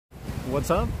What's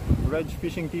up? Reg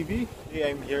Fishing TV.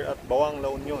 Today I'm here at Bawang,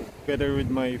 La Union together with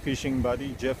my fishing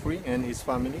buddy Jeffrey and his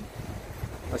family.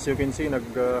 As you can see,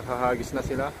 naghahagis na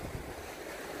sila.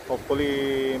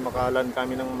 Hopefully makahalan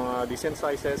kami ng mga decent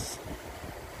sizes.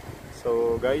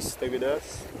 So guys, stay with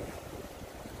us.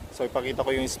 So ipakita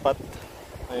ko yung spot.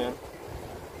 Ayan.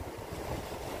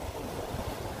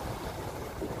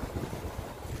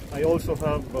 I also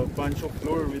have a bunch of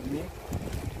lure with me.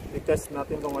 I-test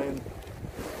natin to ngayon.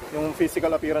 Yung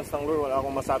physical appearance ng lure, wala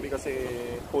akong masabi kasi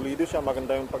pulido siya,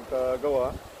 maganda yung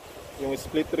pagkagawa. Yung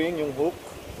split ring, yung hook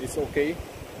is okay.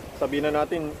 Sabihin na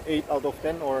natin 8 out of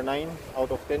 10 or 9 out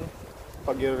of 10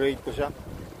 pag i-rate ko siya.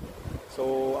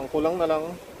 So ang kulang na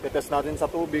lang, i-test natin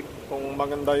sa tubig kung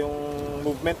maganda yung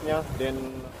movement niya, then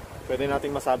pwede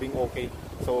nating masabing okay.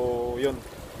 So yun,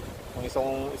 ang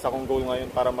isa kong goal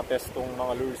ngayon para matest tong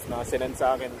mga lures na sinend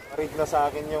sa akin. Rate na sa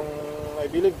akin yung,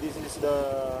 I believe this is the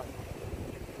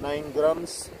 9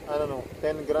 grams,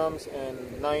 10 grams and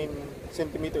 9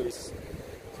 centimeters.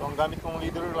 So ang gamit kong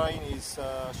leader line is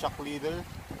shock leader,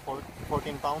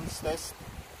 14 pounds test,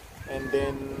 and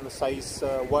then size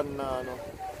 1 na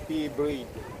PE braid.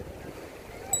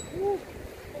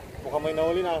 Mukhang may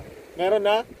nahuli na. Meron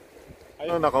na?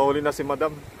 Ayun, nakahuli na si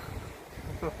madam.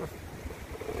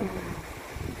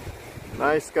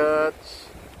 Nice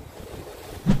catch.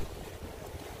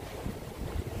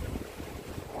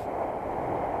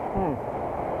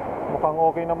 Mukhang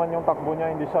okay naman yung takbo niya,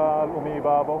 hindi siya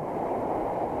umiibabaw.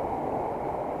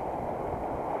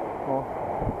 Oh,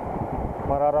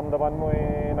 mararamdaman mo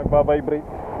nagbabibrate.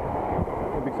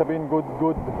 Ibig sabihin good.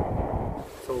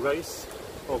 So guys,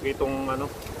 okay itong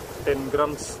 10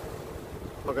 grams.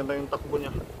 Maganda yung takbo niya.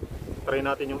 Try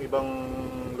natin yung ibang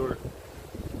lure.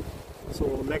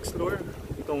 So next lure,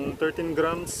 itong 13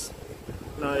 grams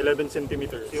na 11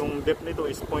 centimeters. Yung depth nito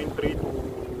is 0.3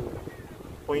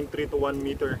 to 1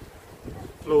 meter.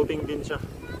 Floating din siya.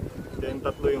 Then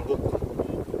tatlo yung hook.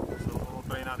 So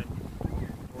try natin.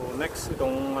 So next,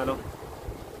 itong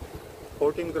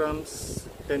 14 grams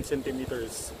 10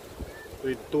 centimeters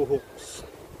with 2 hooks.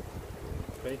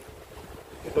 Okay.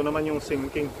 Ito naman yung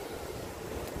sinking.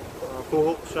 2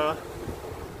 hooks siya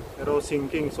pero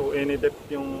sinking, so any depth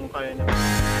yung kaya niya.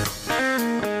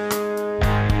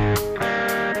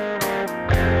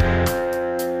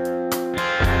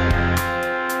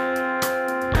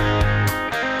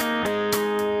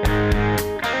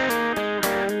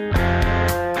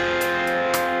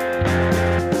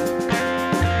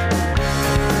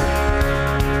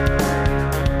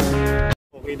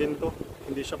 Din to,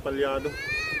 hindi siya palyado.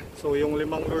 So yung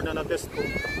 5 lure na na-test ko,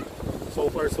 so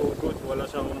far so good, wala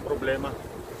siyang problema.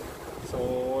 So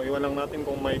iwan lang natin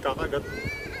kung may kakagat.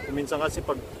 Minsan kasi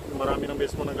pag marami ng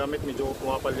beses mo nagamit, medyo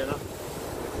pumapalya na.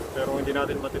 Pero hindi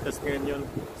natin matitest ngayon yun.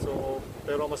 So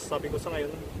pero masasabi ko sa ngayon,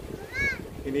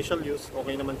 initial use,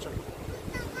 okay naman siya.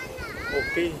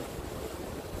 Okay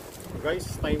guys,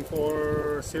 time for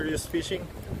serious fishing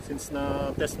since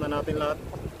na test na natin lahat.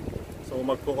 So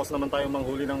mag-focus naman tayo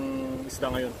manghuli ng isda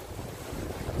ngayon.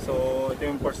 So ito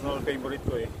yung personal favorite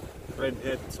ko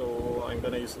redhead. So I'm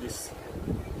gonna use this.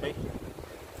 Okay.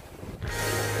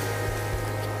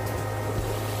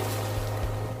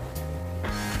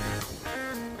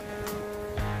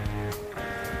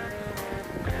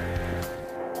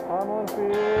 Come on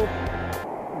fish.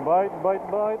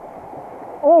 Bite.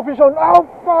 Oh, fish on. Oh,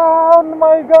 found!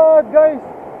 My God, guys.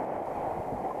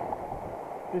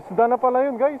 Isda na pala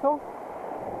yun, guys, oh.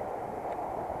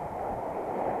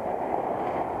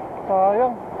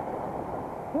 Sayang.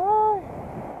 Ay,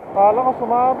 kala ko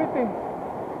sumabit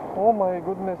Oh my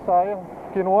goodness, sayang.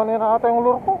 Kinuha na ata yung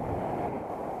lure ko.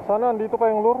 Sana andito pa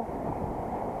yung lure.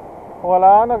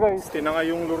 Wala na, guys. Tinanga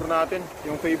yung lure natin,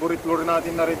 yung favorite lure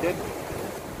natin na redhead.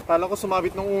 Kala ko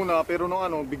sumabit nung una, pero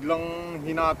nung biglang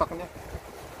hinatak niya.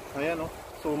 Ayan, oh.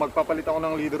 So magpapalit ako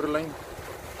ng leader line.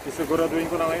 Isiguraduhin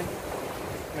ko na ngayon.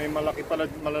 May malalaki pala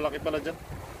dyan.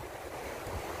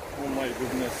 Oh my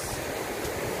goodness.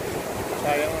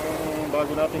 Sayang ang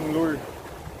bago nating lure.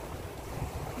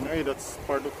 Okay, that's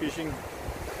part of fishing.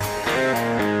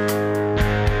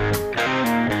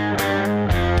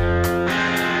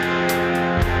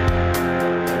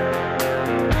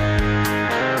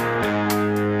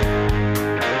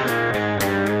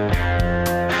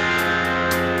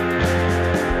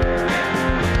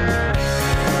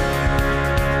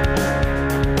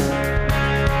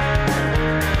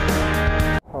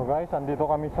 Andito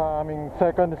kami sa aming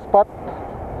second spot.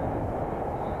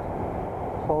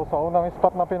 So sa unang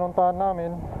spot na pinuntahan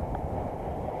namin,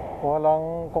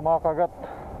 walang kumakagat.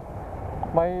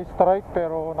 May strike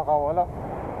pero nakawala.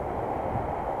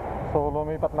 So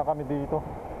lumipat na kami dito.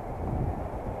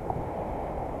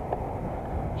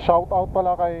 Shout out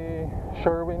pala kay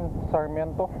Sherwin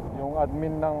Sarmiento, yung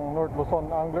admin ng North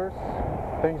Luzon Anglers.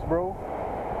 Thanks bro.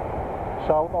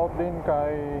 Shout out din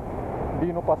kay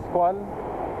Dino Pascual,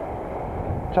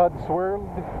 Chad's World,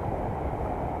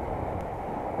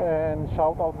 and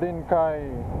shout out din kay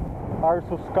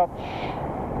Arsus Catch.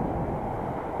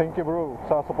 Thank you bro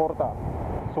sa suporta.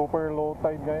 Super low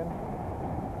tide ngayon,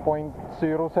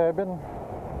 0.07,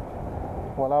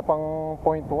 wala pang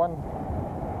 0.1.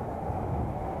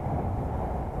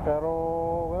 Pero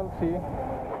well, see,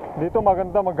 dito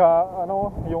maganda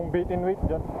yung bait and weight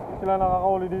dyan. Sila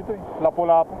nakakahuli dito eh,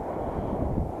 lapu-lapu.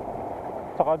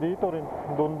 Saka dito rin,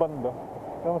 doon banda.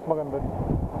 Kaya mas maganda dito.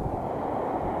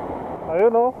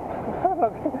 Ayun oh.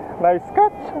 Nice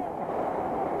catch.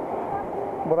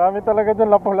 Marami talaga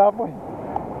dyan lapu-lapu eh.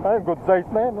 Ay, good size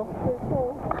na yan, no?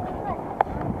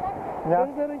 Nya?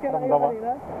 Ramdaman.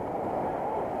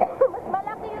 Mas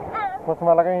malaki yung Mas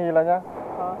malaki yung hila niya?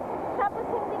 Tapos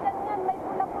hindi ganyan, may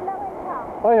pula-pula nga siya.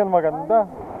 Oh, yun maganda.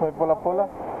 May pula-pula.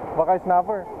 Baka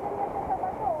snapper.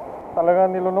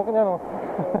 Talagang nilunok niya, no?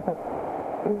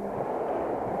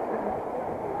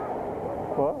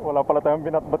 Wala pala tayong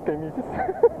binatbat kay Mrs.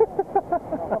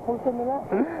 Nakapulso nila.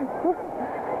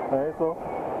 Nice, oh.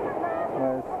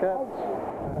 Nice catch.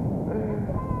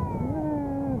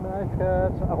 Nice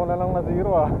catch. Ako na lang na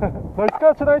zero, ah. Nice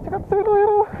catch,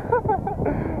 zero.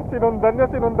 Sinundan niya.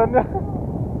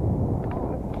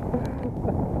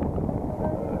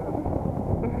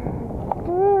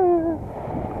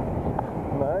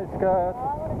 Nice catch.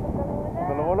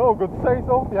 Dalawa, good size,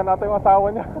 oh. Yan natin yung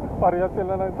asawa niya. Parehas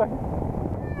sila ng size.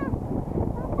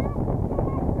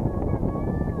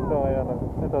 Ito, ayan,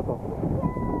 ito to.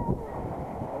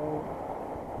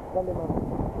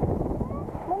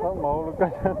 Oh, mahulog ka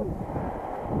dyan.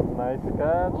 Nice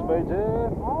catch by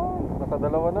Jeff.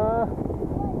 Nakadalawa na.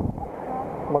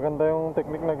 Maganda yung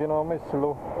technique na ginawa mo,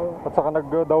 slow. At saka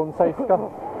nag-downsize ka.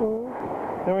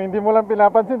 Yung hindi mo lang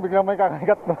pinapansin, biglang may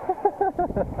kakagat na.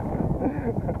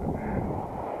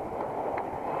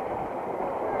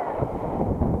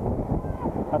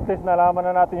 At least nalaman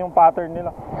na natin yung pattern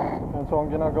nila. And so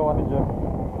ang ginagawa ni Jeff,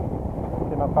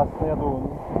 kinakast niya doon.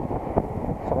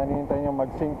 Saka hinihintay niya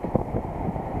mag-sink.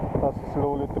 Tapos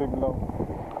slowly trim lang.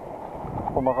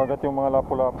 Kumakagat yung mga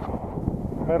lapu-lapu.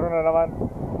 Meron na naman.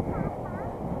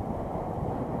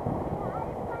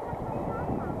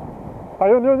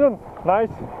 Ayun, yun.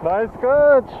 Nice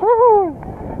catch. Woohoo!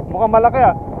 Mukhang malaki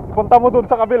ah. Punta mo dun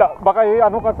sa kabila. Baka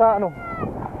ka sa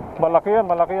Malaki yan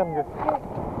guys.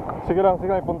 Sige lang,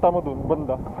 punta mo dun,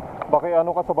 banda. Baka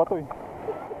ka sa bato eh.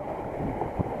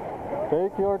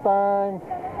 Take your time.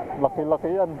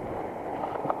 Laki-laki yan.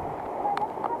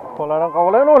 Wala nang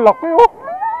kawala yun, laki oh.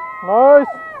 Nice.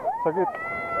 Saglit.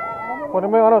 Kunin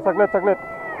mo yung saglit.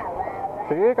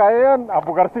 Sige, kaya yan.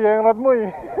 Abu Garcia yung rad mo eh.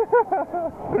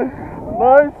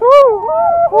 Nice.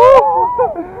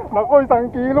 Naku,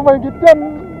 1 kilo may higit yan.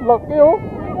 Laki oh.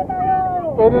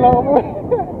 Pwede lang ako eh.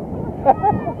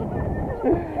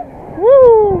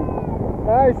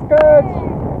 Nice catch.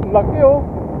 Laki oh.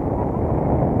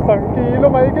 1 kilo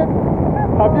may higit.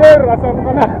 Javier, asan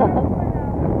ka na?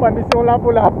 Panis yung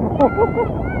lapu-lapu.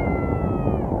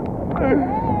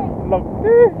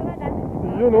 Laki.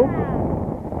 Yun oh.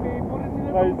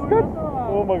 Nice catch.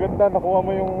 Oh, maganda. Nakuha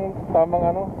mo yung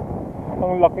tamang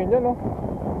ang laki niya, no?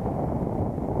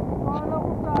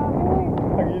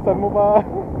 Nagisan mo pa.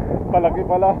 Malaki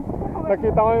pala.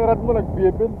 Nakita ko yung rad mo,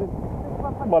 nag-bibend din.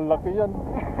 Malaki yan.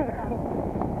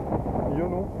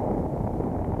 Yun, oh.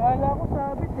 Kala ko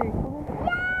sabit eh.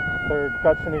 Third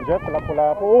catch ni Jeff.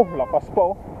 Lapu-lapu. Oh, lapas pa,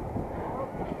 oh.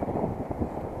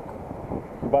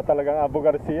 Iba talagang Abu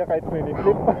Garcia kahit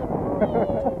mini-flip.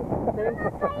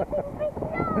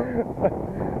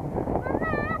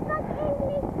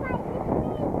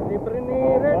 Libre ni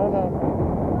Red.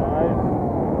 Nice.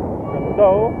 Ganda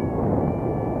oh.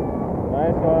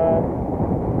 Nice one.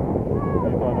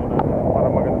 Dito para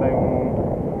maganda yung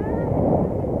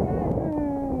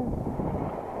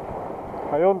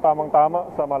ayun, tamang-tama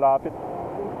sa malapit.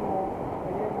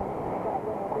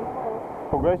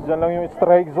 So guys, dyan lang yung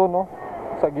strike zone, no?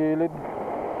 Sa gilid.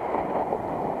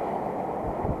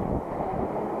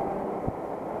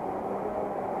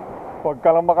 Huwag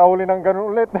ka lang makahuli ng ganun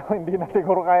ulit. Hindi na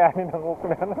siguro kayanin ng hook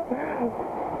na yan.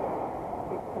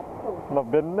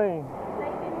 Laben na eh.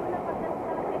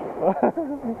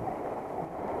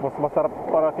 Mas masarap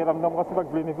para kiramdam kasi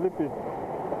pag flip eh.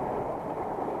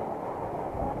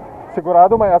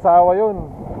 Sigurado may asawa yun.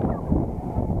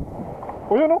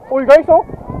 Uy yun oh. Uy guys oh.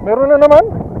 Meron na naman.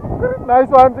 Nice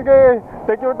one. Sige.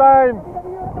 Take your time.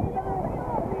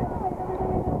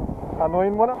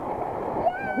 Anuhin mo na.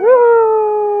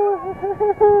 Woo!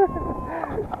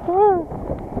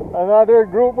 Another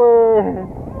grouper.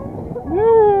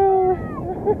 Yeah.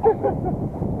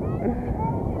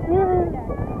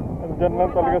 Andyan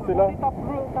lang talaga sila.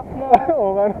 Oo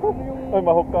nga no. Ay,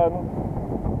 mahok ka no.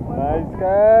 Nice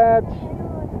catch.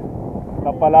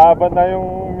 Napalaban na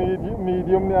yung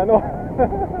medium ni ano.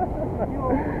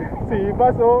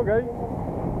 Sibas oh guys.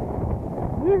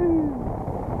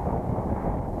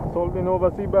 Salty Nova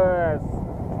Sibas.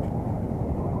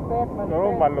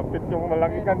 Pero malupit yung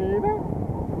malaki kanina.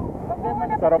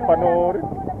 Sarap panoorin.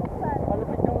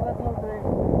 Malupit yung ratlo, pre.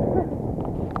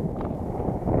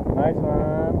 Nice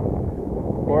man.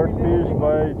 Fourth fish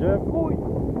by Jeff. Uy!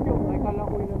 Ay, kala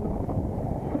ko yun ano.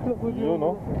 Yun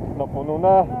no. Napuno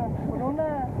na. Puno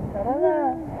na. Tara na.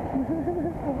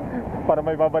 Para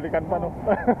may babalikan pa no.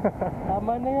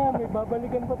 Tama na yan. May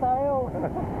babalikan pa tayo.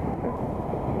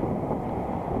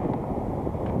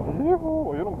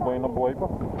 Yuhu! Ayun, buhay na buhay pa.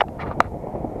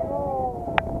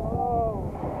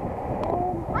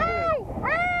 Ay!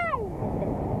 Ay!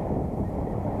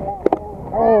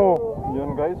 Oh!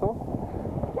 Yun guys, oh.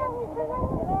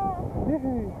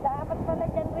 Dapat pala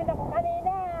dyan rin ako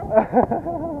kanina.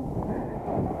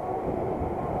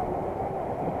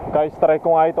 Guys, try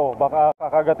ko nga ito. Baka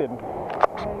kakagatin.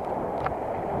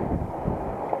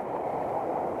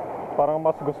 Parang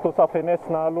mas gusto sa finesse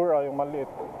na lure ay yung maliit.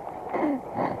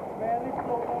 Very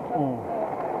slow lang sa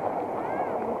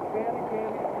very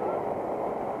slow.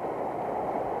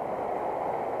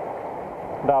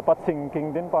 Dapat sinking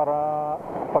din para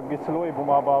pag slow ay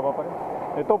bumababa pa rin.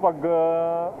 Ito pag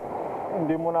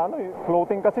hindi mo na ano eh,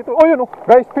 floating kasi ito. Oh yun oh,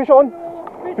 guys, fish on!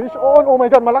 Fish on! Oh my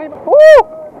god, malaki! Oh!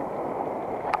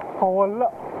 Wala!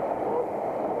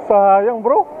 Sayang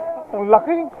bro! Ang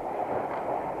laki!